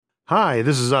Hi,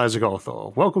 this is Isaac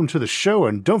Arthur. Welcome to the show,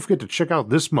 and don't forget to check out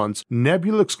this month's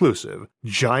Nebula exclusive,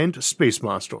 Giant Space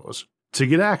Monsters. To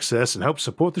get access and help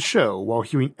support the show while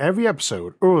hearing every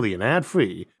episode early and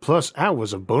ad-free, plus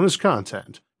hours of bonus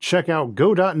content, check out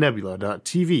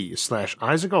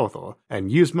go.nebula.tv/IsaacArthur and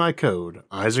use my code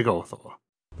IsaacArthur.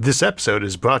 This episode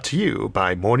is brought to you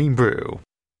by Morning Brew.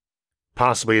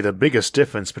 Possibly the biggest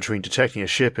difference between detecting a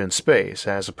ship in space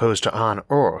as opposed to on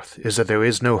Earth is that there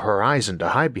is no horizon to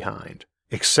hide behind,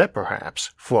 except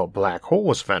perhaps for a black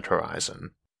hole's event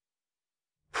horizon.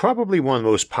 Probably one of the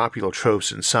most popular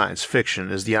tropes in science fiction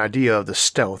is the idea of the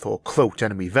stealth or cloaked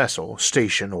enemy vessel,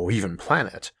 station, or even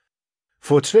planet.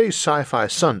 For today's Sci-Fi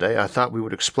Sunday, I thought we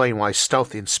would explain why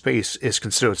stealth in space is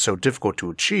considered so difficult to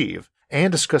achieve,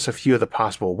 and discuss a few of the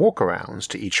possible workarounds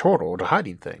to each hurdle to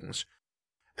hiding things.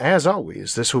 As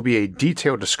always, this will be a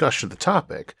detailed discussion of the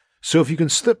topic, so if you can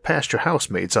slip past your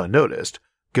housemates unnoticed,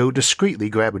 go discreetly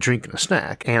grab a drink and a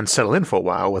snack and settle in for a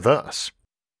while with us.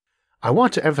 I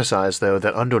want to emphasize though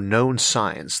that under known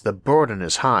science, the burden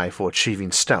is high for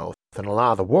achieving stealth, and a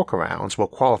lot of the workarounds will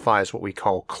qualify as what we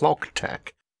call cloak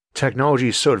tech,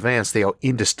 technologies so advanced they are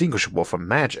indistinguishable from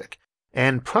magic,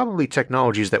 and probably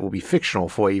technologies that will be fictional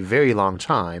for a very long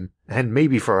time, and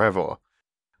maybe forever.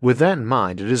 With that in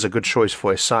mind, it is a good choice for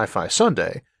a Sci-Fi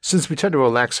Sunday, since we tend to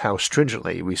relax how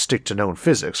stringently we stick to known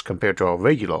physics compared to our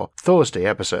regular Thursday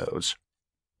episodes.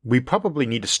 We probably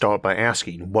need to start by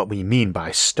asking what we mean by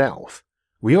stealth.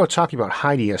 We are talking about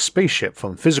hiding a spaceship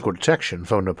from physical detection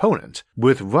from an opponent,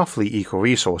 with roughly equal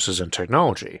resources and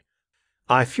technology.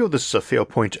 I feel this is a fair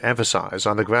point to emphasize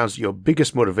on the grounds that your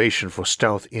biggest motivation for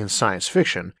stealth in science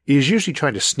fiction is usually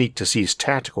trying to sneak to seize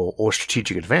tactical or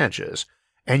strategic advantages,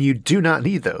 and you do not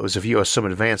need those if you are some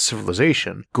advanced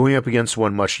civilization going up against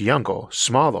one much younger,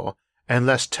 smaller, and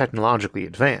less technologically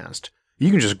advanced.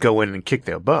 You can just go in and kick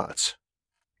their butts.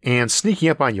 And sneaking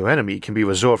up on your enemy can be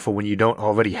reserved for when you don't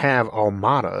already have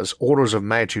armadas orders of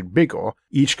magnitude bigger,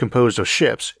 each composed of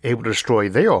ships able to destroy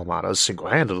their armadas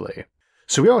single-handedly.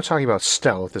 So we are talking about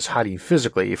stealth as hiding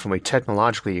physically from a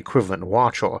technologically equivalent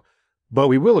watcher, but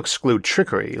we will exclude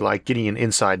trickery like getting an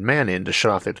inside man in to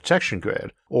shut off their detection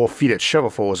grid, or feed it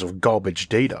shovelfuls of garbage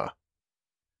data.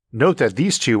 Note that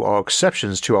these two are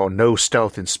exceptions to our no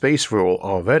stealth in space rule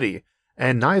already,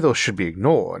 and neither should be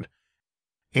ignored.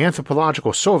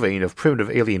 Anthropological surveying of primitive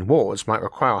alien worlds might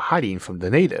require hiding from the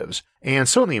natives, and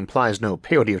certainly implies no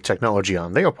parity of technology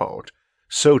on their part.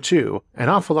 So too, an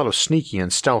awful lot of sneaking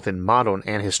and stealth in modern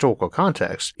and historical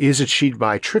contexts is achieved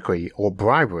by trickery or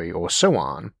bribery or so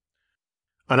on.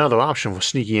 Another option for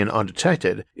sneaking in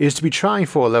undetected is to be trying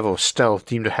for a level of stealth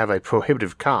deemed to have a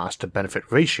prohibitive cost to benefit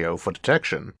ratio for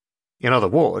detection. In other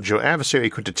words, your adversary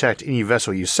could detect any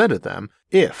vessel you send at them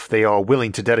if they are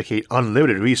willing to dedicate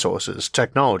unlimited resources,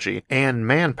 technology, and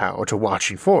manpower to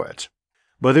watching for it.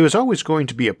 But there is always going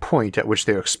to be a point at which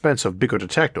their expense of bigger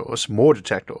detectors, more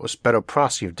detectors, better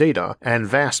processing of data, and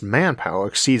vast manpower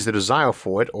exceeds their desire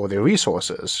for it or their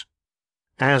resources.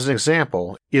 As an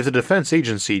example, if the defense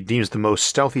agency deems the most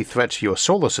stealthy threat to your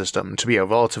solar system to be a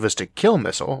relativistic kill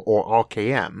missile, or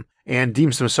RKM, and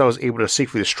deems themselves able to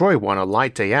safely destroy one a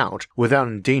light day out without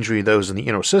endangering those in the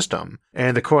inner system,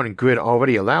 and the current grid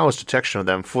already allows detection of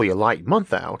them fully a light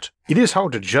month out, it is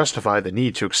hard to justify the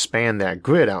need to expand that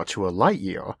grid out to a light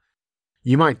year.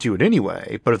 You might do it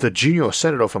anyway, but if the junior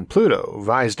senator from Pluto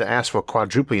rises to ask for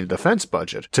quadrupling the defense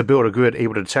budget to build a grid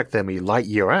able to detect them a light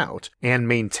year out and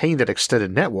maintain that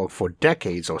extended network for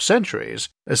decades or centuries,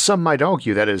 some might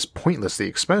argue that it is pointlessly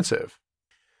expensive.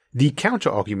 The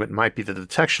counter-argument might be that the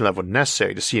detection level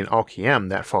necessary to see an RKM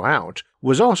that far out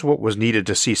was also what was needed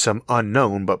to see some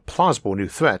unknown but plausible new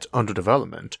threat under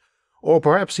development, or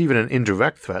perhaps even an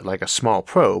indirect threat like a small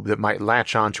probe that might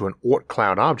latch onto an Oort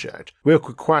cloud object where it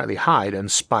could quietly hide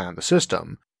and spy on the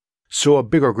system. So a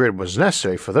bigger grid was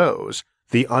necessary for those,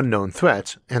 the unknown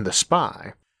threat and the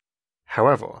spy.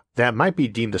 However, that might be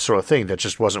deemed the sort of thing that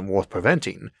just wasn't worth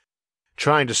preventing.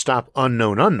 Trying to stop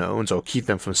unknown unknowns or keep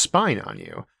them from spying on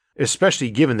you, especially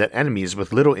given that enemies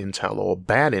with little intel or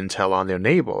bad intel on their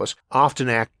neighbors often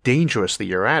act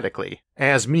dangerously erratically,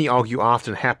 as many argue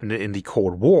often happened in the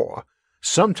Cold War.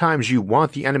 Sometimes you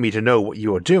want the enemy to know what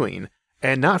you are doing,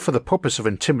 and not for the purpose of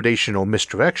intimidation or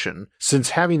misdirection, since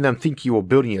having them think you are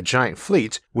building a giant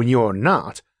fleet when you are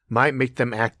not might make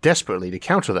them act desperately to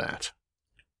counter that.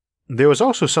 There is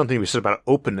also something to be said about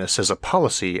openness as a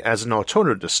policy as an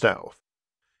alternative to stealth.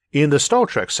 In the Star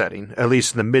Trek setting, at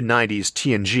least in the mid-90s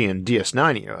TNG and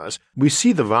DS9 eras, we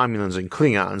see the Romulans and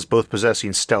Klingons both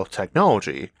possessing stealth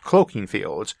technology, cloaking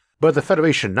fields, but the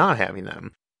Federation not having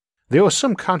them. There are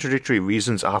some contradictory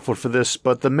reasons offered for this,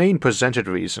 but the main presented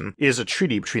reason is a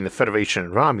treaty between the Federation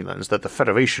and Romulans that the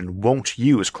Federation won't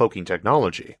use cloaking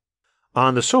technology.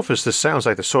 On the surface, this sounds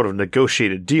like the sort of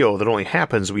negotiated deal that only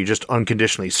happens when you just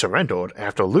unconditionally surrendered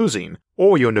after losing,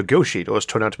 or your negotiators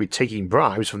turn out to be taking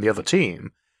bribes from the other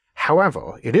team.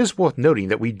 However, it is worth noting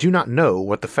that we do not know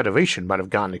what the Federation might have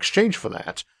gotten in exchange for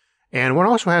that, and one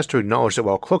also has to acknowledge that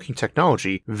while cloaking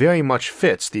technology very much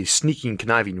fits the sneaking,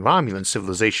 conniving Romulan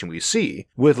civilization we see,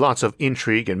 with lots of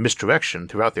intrigue and misdirection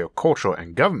throughout their culture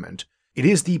and government, it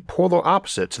is the polar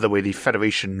opposite to the way the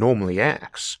Federation normally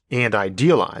acts, and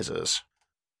idealizes.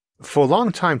 For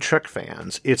longtime Trek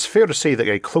fans, it's fair to say that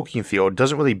a cloaking field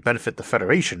doesn't really benefit the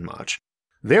Federation much.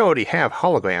 They already have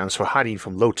holograms for hiding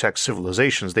from low-tech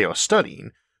civilizations they are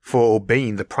studying, for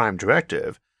obeying the Prime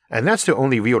Directive, and that's their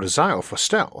only real desire for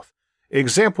stealth.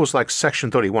 Examples like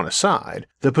Section 31 aside,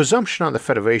 the presumption on the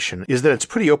Federation is that it's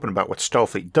pretty open about what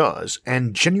Starfleet does,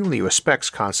 and genuinely respects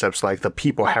concepts like the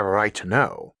people have a right to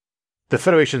know. The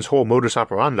Federation's whole modus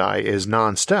operandi is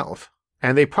non-stealth,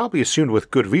 and they probably assumed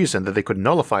with good reason that they could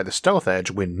nullify the stealth edge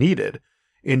when needed.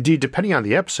 Indeed, depending on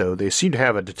the episode, they seem to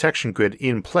have a detection grid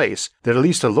in place that at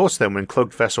least alerts them when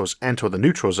cloaked vessels enter the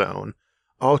neutral zone.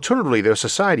 Alternatively, their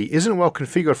society isn't well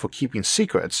configured for keeping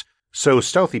secrets, so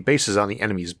stealthy bases on the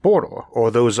enemy's border,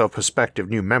 or those of prospective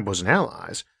new members and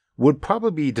allies, would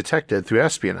probably be detected through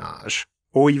espionage,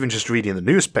 or even just reading the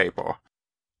newspaper.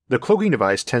 The cloaking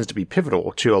device tends to be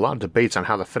pivotal to a lot of debates on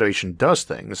how the Federation does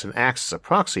things and acts as a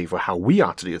proxy for how we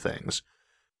ought to do things.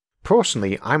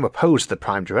 Personally, I'm opposed to the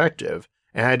Prime Directive,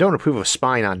 and I don't approve of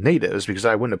spying on natives because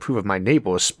I wouldn't approve of my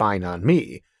neighbors spying on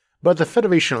me, but the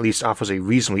Federation at least offers a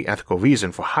reasonably ethical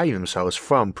reason for hiding themselves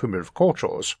from primitive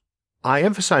cultures. I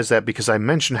emphasize that because I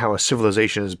mentioned how a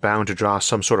civilization is bound to draw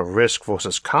some sort of risk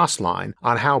versus cost line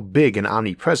on how big and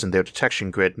omnipresent their detection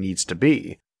grid needs to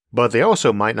be, but they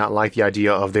also might not like the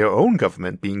idea of their own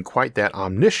government being quite that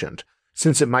omniscient,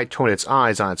 since it might turn its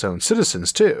eyes on its own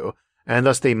citizens too, and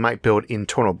thus they might build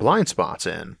internal blind spots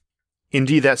in.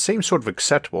 Indeed, that same sort of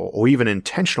acceptable or even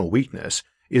intentional weakness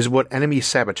is what enemy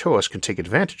saboteurs can take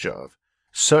advantage of.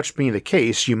 Such being the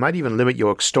case, you might even limit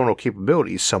your external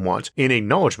capabilities somewhat in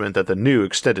acknowledgement that the new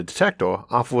extended detector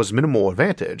offers minimal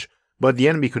advantage, but the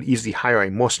enemy could easily hire a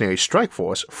mercenary strike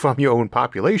force from your own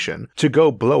population to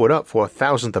go blow it up for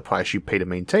 1,000th the price you pay to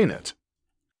maintain it.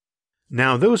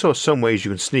 Now, those are some ways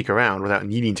you can sneak around without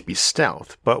needing to be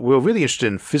stealth, but we're really interested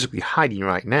in physically hiding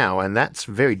right now, and that's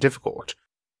very difficult.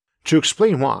 To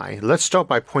explain why, let's start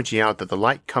by pointing out that the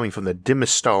light coming from the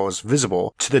dimmest stars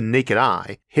visible to the naked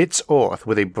eye hits Earth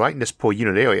with a brightness per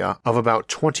unit area of about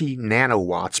 20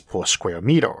 nanowatts per square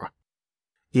meter.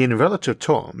 In relative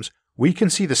terms, we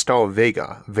can see the star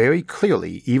Vega very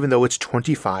clearly even though it's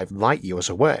 25 light-years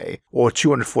away, or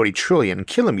 240 trillion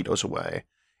kilometers away.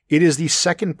 It is the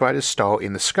second brightest star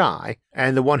in the sky,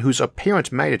 and the one whose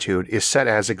apparent magnitude is set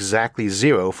as exactly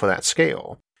 0 for that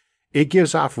scale. It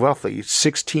gives off roughly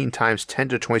 16 times 10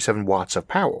 to 27 watts of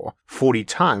power, 40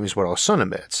 times what our sun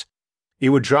emits. It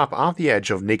would drop off the edge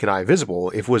of naked eye visible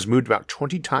if it was moved about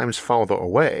 20 times farther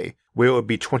away, where it would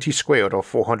be 20 squared or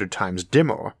 400 times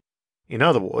dimmer. In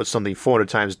other words, something 400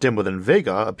 times dimmer than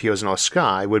Vega appears in our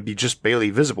sky would be just barely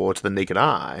visible to the naked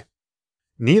eye.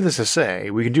 Needless to say,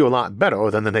 we can do a lot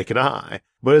better than the naked eye,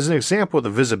 but as an example of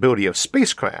the visibility of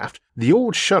spacecraft, the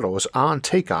old shuttles on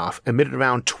takeoff emitted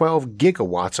around 12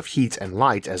 gigawatts of heat and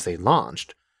light as they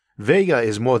launched. Vega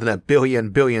is more than a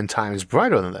billion times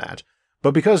brighter than that,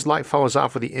 but because light falls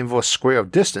off with the inverse square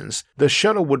of distance, the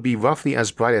shuttle would be roughly as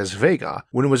bright as Vega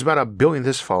when it was about a billionth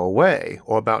this far away,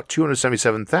 or about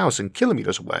 277,000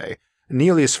 kilometers away,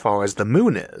 nearly as far as the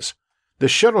moon is. The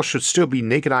shuttle should still be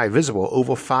naked eye visible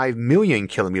over 5 million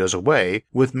kilometers away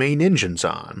with main engines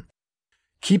on.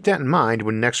 Keep that in mind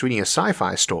when next reading a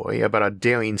sci-fi story about a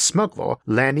daring smuggler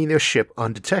landing their ship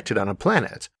undetected on a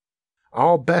planet.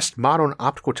 Our best modern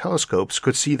optical telescopes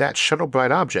could see that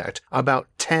shuttle-bright object about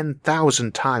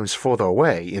 10,000 times further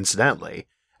away, incidentally,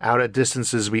 out at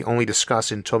distances we only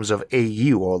discuss in terms of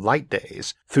AU or light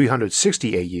days,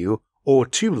 360 AU or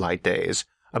 2 light days,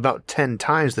 about 10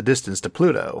 times the distance to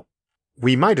Pluto.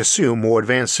 We might assume more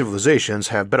advanced civilizations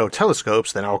have better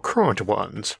telescopes than our current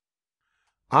ones.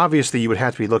 Obviously, you would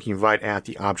have to be looking right at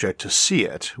the object to see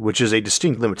it, which is a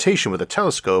distinct limitation with a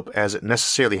telescope as it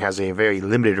necessarily has a very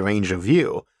limited range of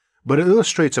view, but it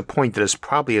illustrates a point that is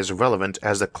probably as relevant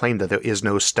as the claim that there is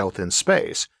no stealth in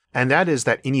space, and that is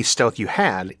that any stealth you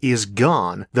had is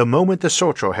gone the moment the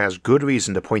searcher has good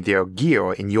reason to point their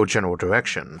gear in your general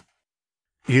direction.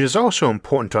 It is also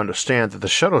important to understand that the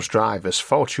shuttle's drive is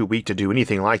far too weak to do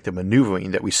anything like the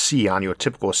maneuvering that we see on your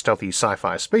typical stealthy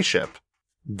sci-fi spaceship.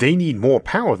 They need more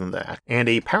power than that, and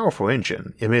a powerful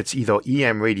engine emits either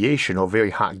EM radiation or very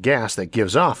hot gas that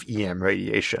gives off EM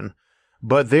radiation,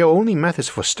 but their only methods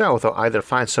for stealth are either to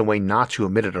find some way not to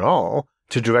emit it at all,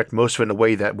 to direct most of it in a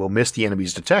way that will miss the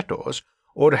enemy's detectors,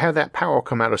 or to have that power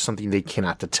come out of something they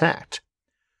cannot detect.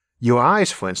 Your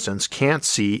eyes, for instance, can't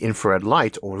see infrared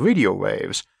light or radio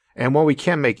waves, and while we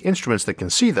can make instruments that can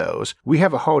see those, we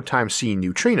have a hard time seeing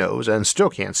neutrinos and still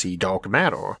can't see dark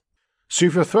matter. So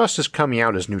if your thrust is coming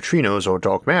out as neutrinos or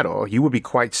dark matter, you would be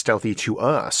quite stealthy to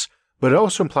us, but it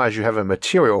also implies you have a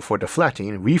material for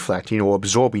deflecting, reflecting, or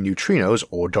absorbing neutrinos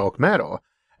or dark matter,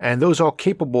 and those are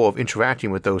capable of interacting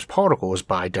with those particles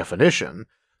by definition,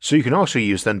 so you can also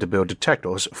use them to build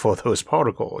detectors for those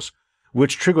particles,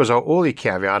 which triggers our early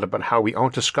caveat about how we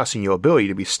aren't discussing your ability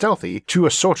to be stealthy to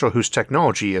a sorcerer whose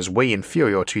technology is way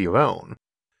inferior to your own.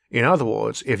 In other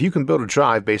words, if you can build a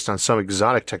drive based on some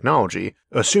exotic technology,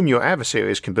 assume your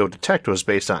adversaries can build detectors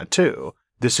based on it too.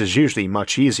 This is usually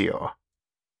much easier.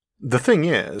 The thing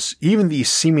is, even these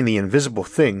seemingly invisible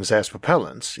things as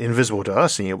propellants, invisible to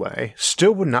us anyway,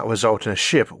 still would not result in a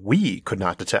ship we could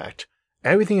not detect.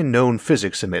 Everything in known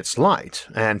physics emits light,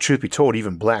 and truth be told,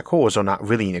 even black holes are not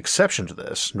really an exception to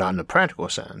this, not in a practical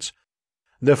sense.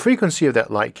 The frequency of that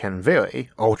light can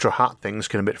vary. Ultra-hot things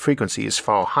can emit frequencies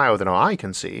far higher than our eye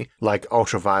can see, like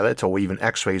ultraviolet or even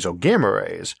X-rays or gamma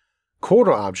rays.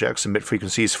 Colder objects emit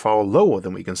frequencies far lower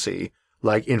than we can see,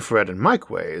 like infrared and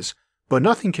microwaves, but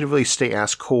nothing can really stay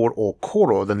as cold or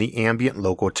colder than the ambient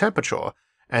local temperature,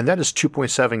 and that is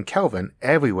 2.7 Kelvin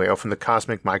everywhere from the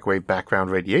cosmic microwave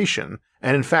background radiation,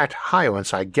 and in fact higher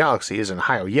inside galaxies and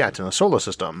higher yet in the solar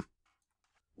system.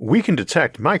 We can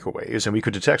detect microwaves, and we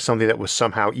could detect something that was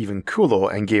somehow even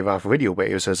cooler and gave off radio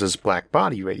waves as this black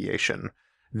body radiation.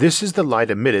 This is the light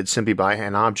emitted simply by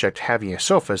an object having a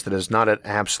surface that is not at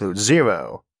absolute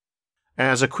zero.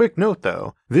 As a quick note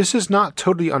though, this is not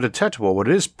totally undetectable, but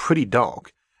it is pretty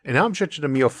dark. An object at a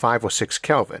mere 5 or 6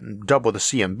 Kelvin, double the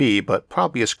CMB, but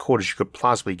probably as cold as you could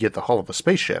plausibly get the hull of a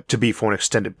spaceship to be for an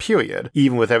extended period,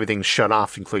 even with everything shut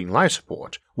off including life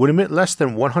support, would emit less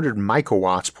than 100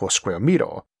 microwatts per square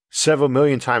meter, several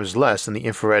million times less than the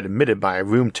infrared emitted by a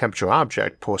room temperature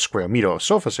object per square meter of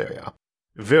surface area.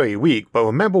 Very weak, but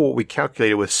remember what we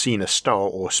calculated with seeing a star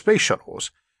or space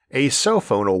shuttles. A cell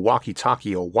phone or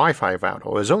walkie-talkie or Wi-Fi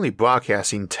router is only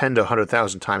broadcasting 10 to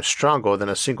 100,000 times stronger than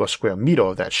a single square meter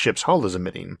of that ship's hull is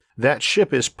emitting. That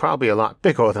ship is probably a lot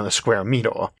bigger than a square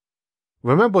meter.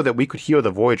 Remember that we could hear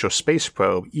the Voyager space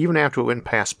probe even after it went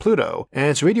past Pluto, and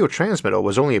its radio transmitter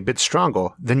was only a bit stronger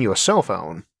than your cell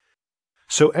phone.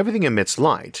 So everything emits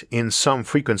light, in some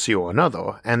frequency or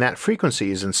another, and that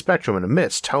frequencies and spectrum it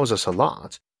emits tells us a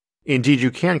lot. Indeed, you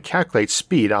can calculate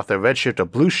speed off the redshift or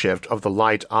blueshift of the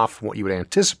light off from what you would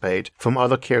anticipate from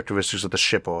other characteristics of the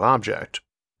ship or object.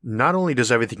 Not only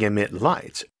does everything emit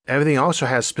light, everything also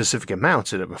has specific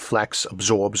amounts that it reflects,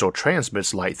 absorbs, or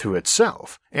transmits light through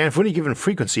itself, and for any given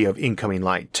frequency of incoming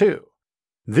light too.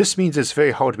 This means it's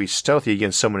very hard to be stealthy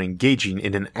against someone engaging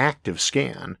in an active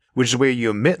scan, which is where you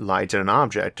emit light at an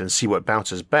object and see what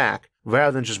bounces back,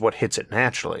 rather than just what hits it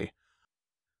naturally.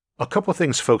 A couple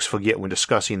things folks forget when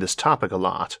discussing this topic a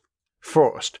lot.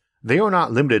 First, they are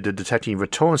not limited to detecting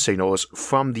return signals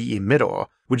from the emitter,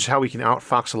 which is how we can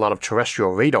outfox a lot of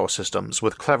terrestrial radar systems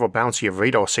with clever bouncy of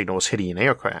radar signals hitting an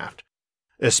aircraft.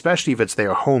 Especially if it's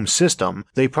their home system,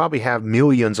 they probably have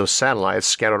millions of satellites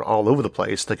scattered all over the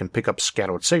place that can pick up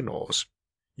scattered signals.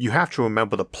 You have to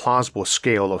remember the plausible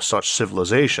scale of such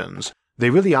civilizations. They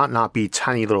really ought not be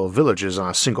tiny little villages on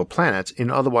a single planet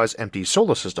in an otherwise empty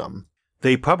solar system.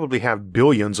 They probably have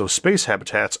billions of space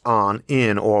habitats on,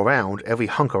 in, or around every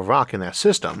hunk of rock in that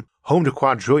system, home to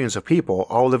quadrillions of people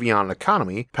all living on an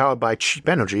economy powered by cheap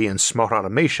energy and smart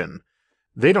automation.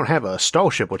 They don't have a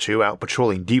starship or two out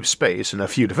patrolling deep space and a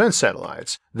few defense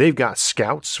satellites. They've got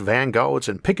scouts, vanguards,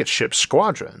 and picket ship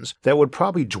squadrons that would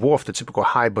probably dwarf the typical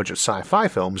high-budget sci-fi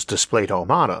films displayed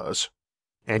armadas.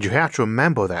 And you have to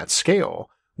remember that scale.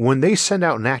 When they send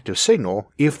out an active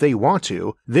signal, if they want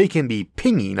to, they can be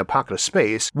pinging a pocket of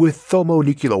space with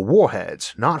thermonuclear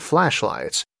warheads, not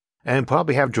flashlights, and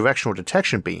probably have directional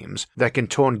detection beams that can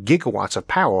turn gigawatts of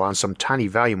power on some tiny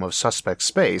volume of suspect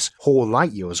space whole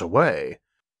light years away.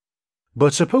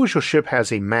 But suppose your ship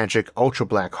has a magic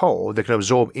ultra-black hole that can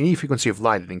absorb any frequency of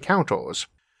light it encounters.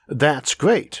 That's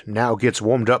great, now gets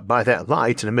warmed up by that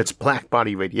light and emits black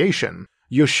body radiation.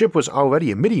 Your ship was already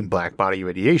emitting black body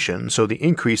radiation, so the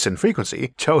increase in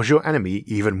frequency tells your enemy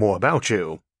even more about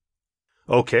you.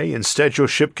 Okay, instead your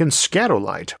ship can scatter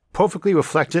light, perfectly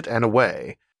reflect it and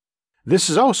away. This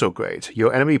is also great.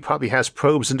 Your enemy probably has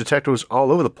probes and detectors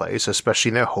all over the place, especially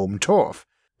in their home turf.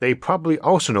 They probably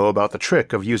also know about the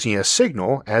trick of using a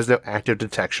signal as their active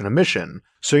detection emission,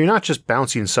 so you're not just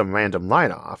bouncing some random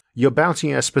light off, you're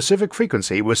bouncing at a specific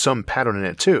frequency with some pattern in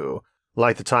it too,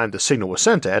 like the time the signal was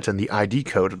sent at and the ID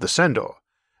code of the sender.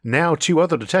 Now 2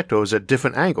 other detectors at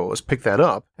different angles pick that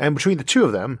up, and between the 2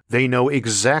 of them, they know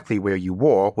exactly where you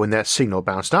were when that signal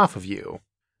bounced off of you.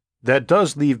 That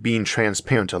does leave being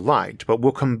transparent to light, but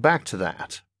we'll come back to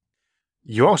that.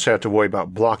 You also have to worry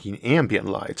about blocking ambient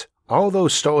light, all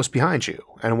those stars behind you,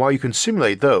 and while you can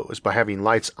simulate those by having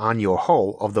lights on your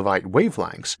hull of the right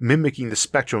wavelengths mimicking the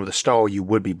spectrum of the star you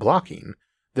would be blocking,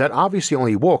 that obviously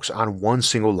only works on one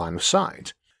single line of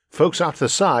sight. Folks off to the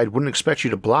side wouldn't expect you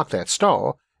to block that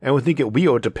star and would think it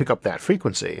weird to pick up that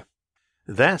frequency.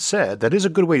 That said, that is a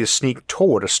good way to sneak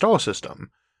toward a star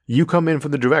system. You come in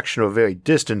from the direction of a very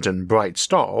distant and bright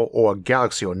star, or a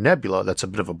galaxy or nebula that's a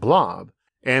bit of a blob,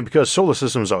 and because solar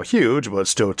systems are huge but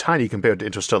still tiny compared to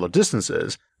interstellar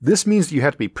distances, this means that you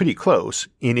have to be pretty close,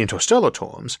 in interstellar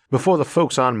terms, before the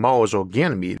folks on Mars or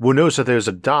Ganymede will notice that there's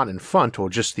a dot in front or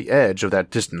just the edge of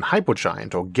that distant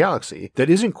hypergiant or galaxy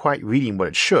that isn't quite reading what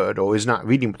it should or is not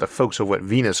reading what the folks over at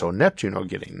Venus or Neptune are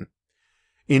getting.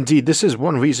 Indeed, this is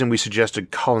one reason we suggested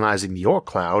colonizing the Oort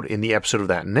cloud in the episode of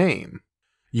that name.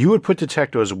 You would put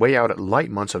detectors way out at light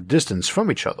months of distance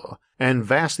from each other, and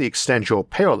vastly extend your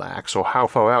parallax or how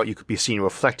far out you could be seen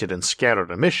reflected and scattered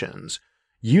emissions.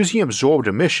 Using absorbed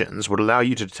emissions would allow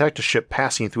you to detect a ship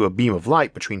passing through a beam of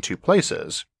light between 2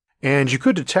 places, and you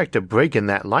could detect a break in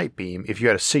that light beam if you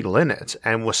had a signal in it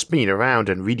and were spinning around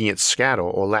and reading its scatter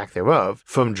or lack thereof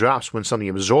from drops when something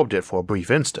absorbed it for a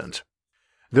brief instant.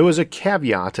 There was a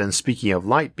caveat in speaking of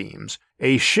light beams.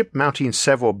 A ship mounting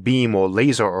several beam or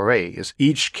laser arrays,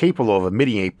 each capable of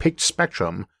emitting a picked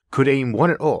spectrum, could aim one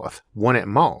at Earth, one at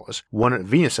Mars, one at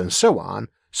Venus, and so on,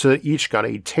 so that each got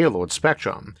a tailored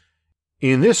spectrum.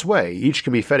 In this way, each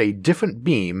can be fed a different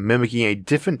beam mimicking a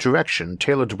different direction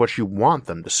tailored to what you want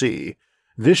them to see.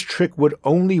 This trick would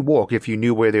only work if you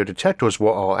knew where their detectors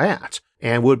were all at,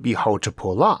 and would be hard to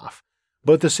pull off.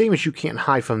 But the same as you can't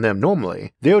hide from them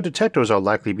normally, their detectors are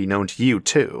likely to be known to you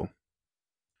too.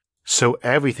 So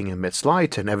everything emits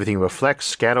light and everything reflects,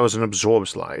 scatters, and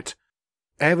absorbs light.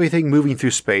 Everything moving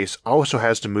through space also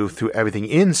has to move through everything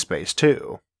in space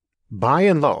too. By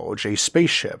and large, a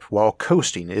spaceship, while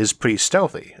coasting, is pretty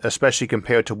stealthy, especially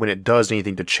compared to when it does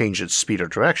anything to change its speed or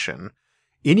direction.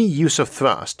 Any use of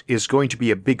thrust is going to be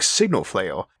a big signal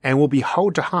flare and will be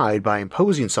hard to hide by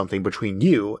imposing something between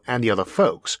you and the other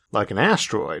folks, like an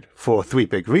asteroid, for 3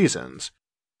 big reasons.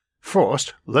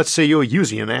 First, let's say you're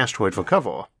using an asteroid for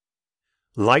cover.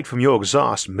 Light from your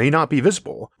exhaust may not be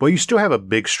visible, but you still have a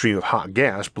big stream of hot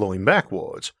gas blowing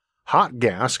backwards. Hot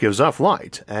gas gives off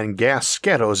light, and gas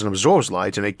scatters and absorbs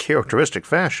light in a characteristic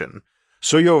fashion,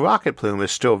 so your rocket plume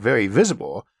is still very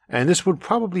visible, and this would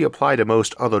probably apply to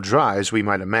most other drives we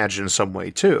might imagine in some way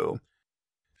too.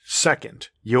 Second,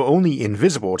 you're only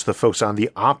invisible to the folks on the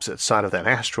opposite side of that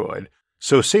asteroid,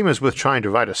 so same as with trying to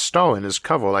ride a star in as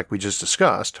cover like we just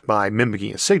discussed by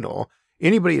mimicking a signal,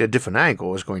 anybody at a different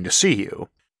angle is going to see you.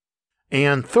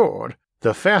 And third,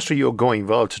 the faster you're going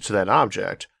relative to that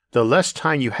object, the less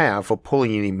time you have for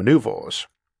pulling any maneuvers.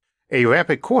 A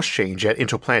rapid course change at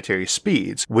interplanetary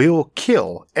speeds will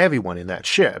kill everyone in that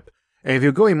ship, and if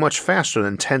you're going much faster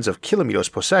than tens of kilometers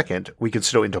per second we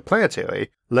consider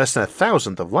interplanetary, less than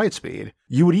 1,000th of light speed,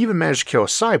 you would even manage to kill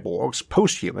cyborgs,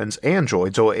 posthumans,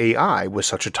 androids, or AI with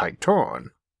such a tight turn.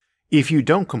 If you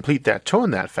don't complete that turn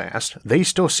that fast, they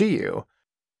still see you.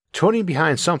 Turning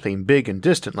behind something big and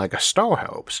distant like a star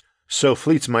helps, so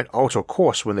fleets might alter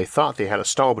course when they thought they had a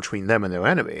star between them and their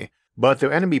enemy, but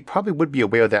their enemy probably would be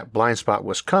aware that blind spot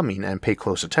was coming and pay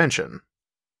close attention.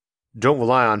 Don't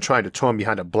rely on trying to turn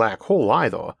behind a black hole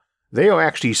either. They are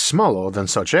actually smaller than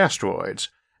such asteroids,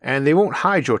 and they won't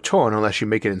hide your turn unless you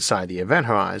make it inside the event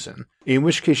horizon, in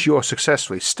which case you are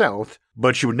successfully stealthed,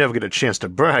 but you would never get a chance to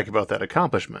brag about that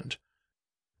accomplishment.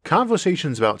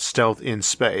 Conversations about stealth in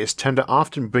space tend to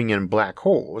often bring in black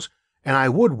holes, and I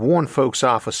would warn folks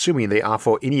off assuming they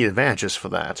offer any advantages for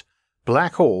that.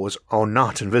 Black holes are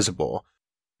not invisible.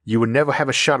 You would never have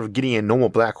a shot of getting a normal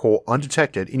black hole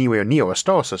undetected anywhere near a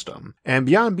star system, and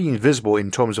beyond being visible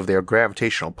in terms of their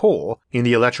gravitational pull, in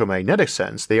the electromagnetic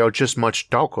sense they are just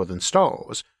much darker than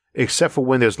stars, except for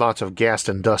when there's lots of gas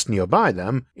and dust nearby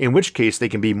them, in which case they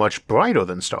can be much brighter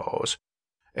than stars.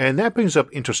 And that brings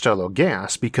up interstellar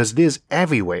gas because it is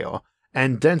everywhere,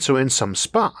 and denser in some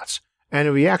spots, and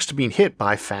it reacts to being hit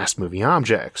by fast-moving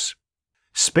objects.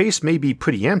 Space may be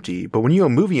pretty empty, but when you are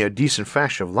moving at a decent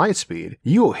fraction of light speed,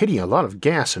 you are hitting a lot of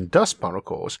gas and dust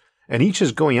particles, and each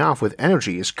is going off with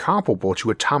energies comparable to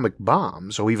atomic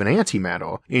bombs or even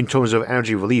antimatter in terms of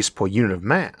energy release per unit of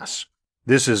mass.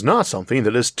 This is not something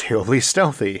that is terribly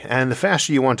stealthy, and the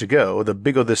faster you want to go, the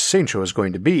bigger this signature is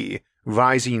going to be,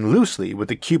 rising loosely with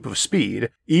the cube of speed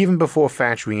even before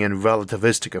factoring in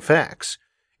relativistic effects.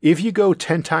 If you go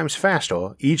 10 times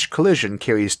faster, each collision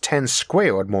carries 10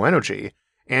 squared more energy,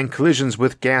 and collisions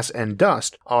with gas and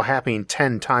dust are happening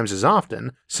 10 times as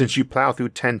often since you plow through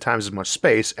 10 times as much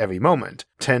space every moment.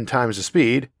 10 times the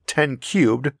speed, 10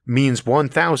 cubed, means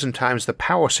 1,000 times the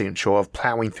power signature of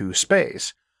plowing through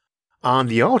space. On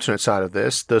the alternate side of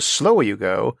this, the slower you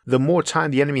go, the more time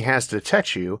the enemy has to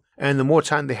detect you, and the more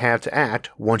time they have to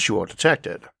act once you are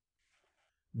detected.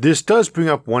 This does bring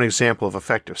up one example of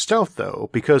effective stealth though,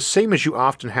 because same as you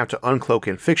often have to uncloak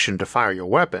in fiction to fire your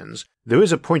weapons, there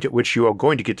is a point at which you are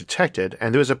going to get detected,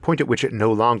 and there is a point at which it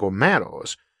no longer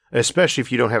matters, especially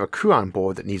if you don't have a crew on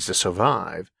board that needs to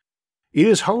survive. It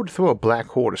is hard to throw a black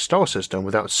hole at a star system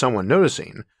without someone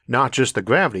noticing, not just the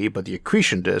gravity but the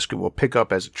accretion disk it will pick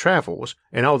up as it travels,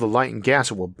 and all the light and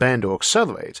gas it will bend or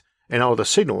accelerate, and all the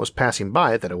signals passing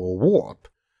by it that it will warp.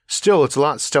 Still, it's a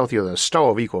lot stealthier than a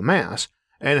star of equal mass,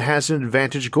 and it has an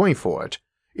advantage going for it.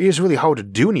 It is really hard to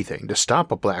do anything to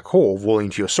stop a black hole rolling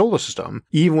to your solar system,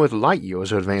 even with light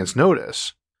years of advance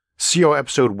notice. See our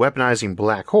episode Weaponizing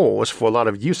Black Holes for a lot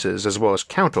of uses as well as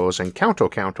counters and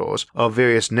counter-counters of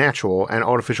various natural and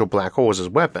artificial black holes as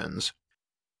weapons.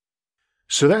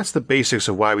 So that's the basics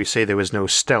of why we say there is no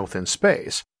stealth in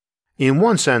space. In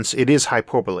one sense, it is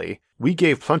hyperbole. We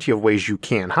gave plenty of ways you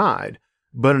can hide,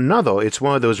 but in another, it's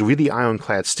one of those really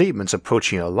ironclad statements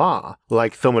approaching a law,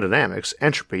 like thermodynamics,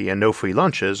 entropy, and no free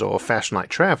lunches or fast light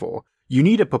travel. You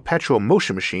need a perpetual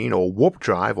motion machine or warp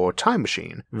drive or time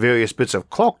machine, various bits of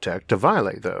clock tech to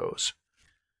violate those.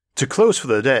 To close for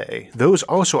the day, those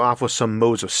also offer some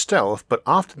modes of stealth, but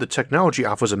often the technology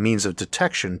offers a means of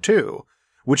detection too,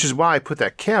 which is why I put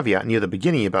that caveat near the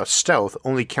beginning about stealth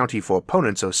only counting for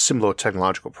opponents of similar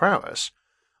technological prowess.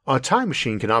 A time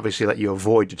machine can obviously let you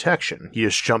avoid detection. You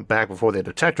just jump back before their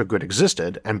detector grid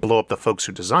existed and blow up the folks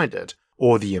who designed it,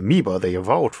 or the amoeba they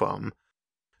evolved from.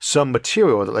 Some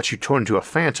material that lets you turn into a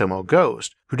phantom or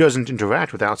ghost who doesn't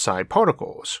interact with outside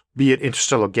particles, be it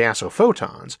interstellar gas or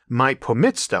photons, might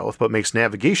permit stealth but makes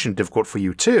navigation difficult for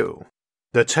you too.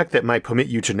 The tech that might permit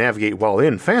you to navigate while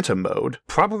in phantom mode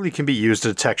probably can be used to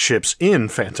detect ships in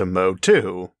phantom mode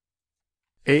too.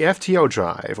 A FTL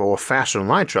drive or faster than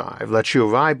light drive lets you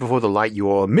arrive before the light you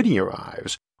are emitting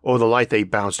arrives, or the light they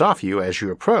bounced off you as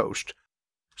you approached.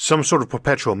 Some sort of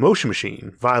perpetual motion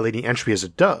machine, violating entropy as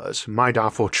it does, might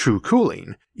offer true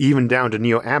cooling, even down to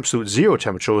near absolute zero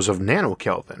temperatures of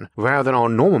nanokelvin, rather than our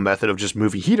normal method of just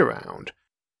moving heat around.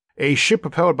 A ship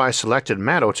propelled by selected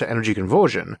matter to energy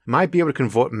conversion might be able to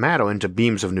convert matter into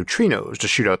beams of neutrinos to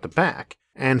shoot out the back,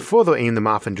 and further aim them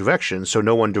off in directions so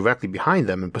no one directly behind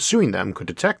them and pursuing them could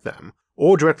detect them,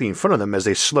 or directly in front of them as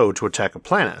they slowed to attack a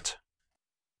planet.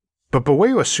 But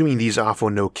beware assuming these offer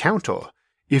no counter.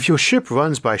 If your ship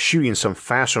runs by shooting some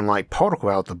faster-than-light particle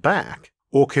out the back,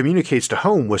 or communicates to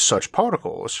home with such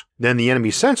particles, then the enemy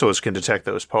sensors can detect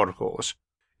those particles.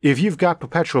 If you've got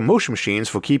perpetual motion machines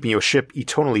for keeping your ship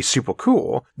eternally super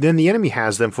cool, then the enemy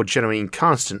has them for generating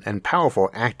constant and powerful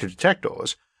active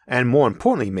detectors, and more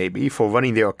importantly maybe for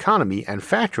running their economy and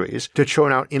factories to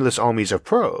churn out endless armies of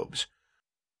probes.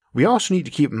 We also need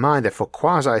to keep in mind that for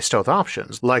quasi-stealth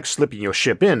options, like slipping your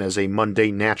ship in as a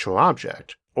mundane natural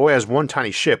object, or as one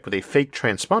tiny ship with a fake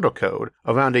transponder code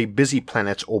around a busy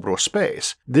planet's orbital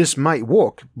space, this might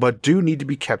work, but do need to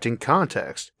be kept in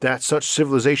context that such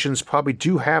civilizations probably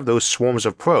do have those swarms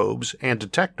of probes and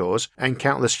detectors and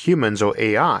countless humans or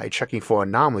AI checking for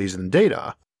anomalies in the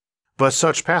data, but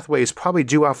such pathways probably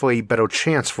do offer a better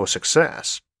chance for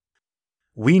success.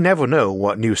 We never know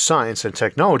what new science and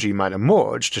technology might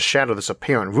emerge to shatter this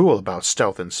apparent rule about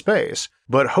stealth in space,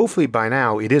 but hopefully by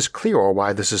now it is clearer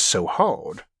why this is so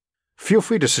hard. Feel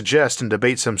free to suggest and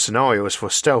debate some scenarios for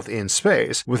stealth in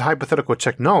space with hypothetical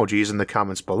technologies in the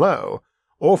comments below,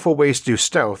 or for ways to do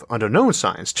stealth under known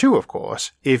science too, of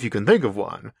course, if you can think of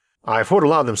one. I've heard a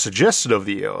lot of them suggested over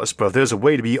the years, but if there's a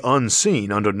way to be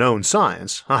unseen under known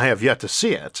science, I have yet to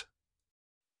see it.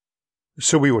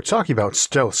 So we were talking about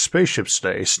stealth spaceships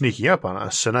today sneaking up on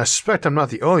us, and I suspect I'm not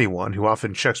the only one who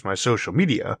often checks my social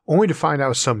media only to find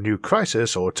out some new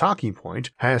crisis or talking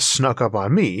point has snuck up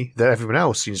on me that everyone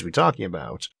else seems to be talking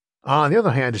about. On the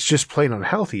other hand, it's just plain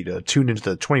unhealthy to tune into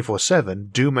the 24/7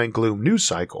 doom and gloom news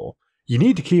cycle. You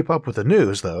need to keep up with the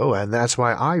news though, and that's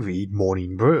why I read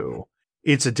Morning Brew.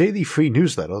 It's a daily free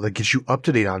newsletter that gets you up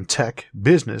to date on tech,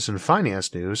 business, and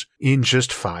finance news in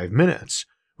just 5 minutes,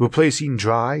 replacing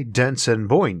dry, dense, and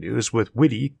boring news with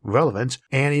witty, relevant,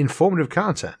 and informative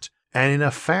content, and in a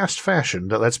fast fashion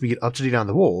that lets me get up to date on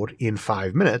the world in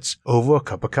 5 minutes over a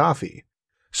cup of coffee.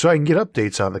 So I can get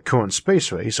updates on the current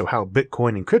space race or how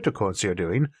Bitcoin and cryptocurrency are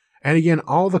doing, and again,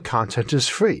 all the content is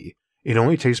free. It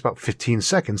only takes about 15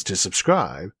 seconds to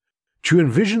subscribe. To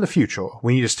envision the future,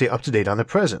 we need to stay up to date on the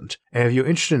present, and if you're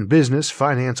interested in business,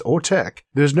 finance, or tech,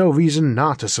 there's no reason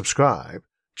not to subscribe.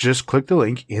 Just click the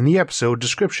link in the episode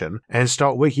description and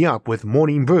start waking up with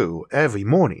Morning Brew every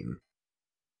morning.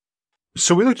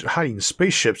 So we looked at hiding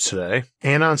spaceships today,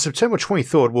 and on September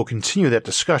 23rd we'll continue that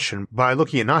discussion by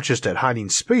looking at not just at hiding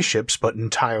spaceships but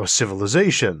entire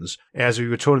civilizations, as we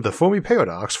return to the Fermi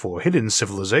Paradox for hidden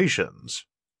civilizations.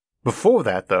 Before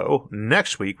that though,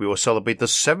 next week we will celebrate the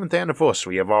 7th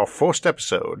anniversary of our first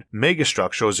episode,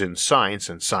 Megastructures in Science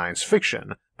and Science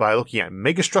Fiction, by looking at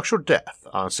megastructural death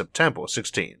on September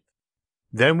 16th.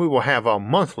 Then we will have our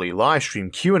monthly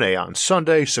livestream Q&A on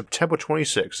Sunday, September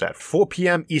 26th at 4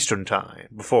 p.m. Eastern Time,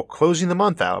 before closing the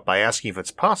month out by asking if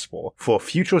it's possible for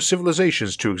future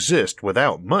civilizations to exist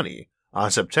without money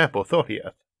on September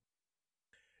 30th.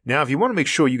 Now, if you want to make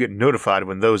sure you get notified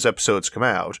when those episodes come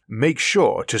out, make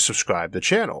sure to subscribe to the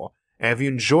channel, and if you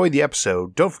enjoyed the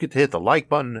episode, don't forget to hit the like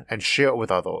button and share it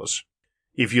with others.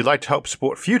 If you'd like to help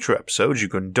support future episodes, you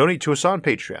can donate to us on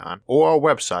Patreon or our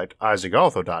website,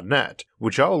 isaacarthur.net,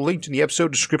 which are linked in the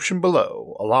episode description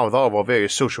below, along with all of our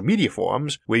various social media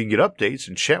forums, where you can get updates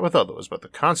and chat with others about the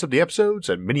concept of the episodes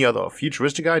and many other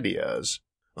futuristic ideas.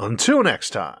 Until next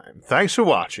time, thanks for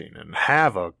watching and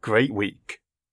have a great week.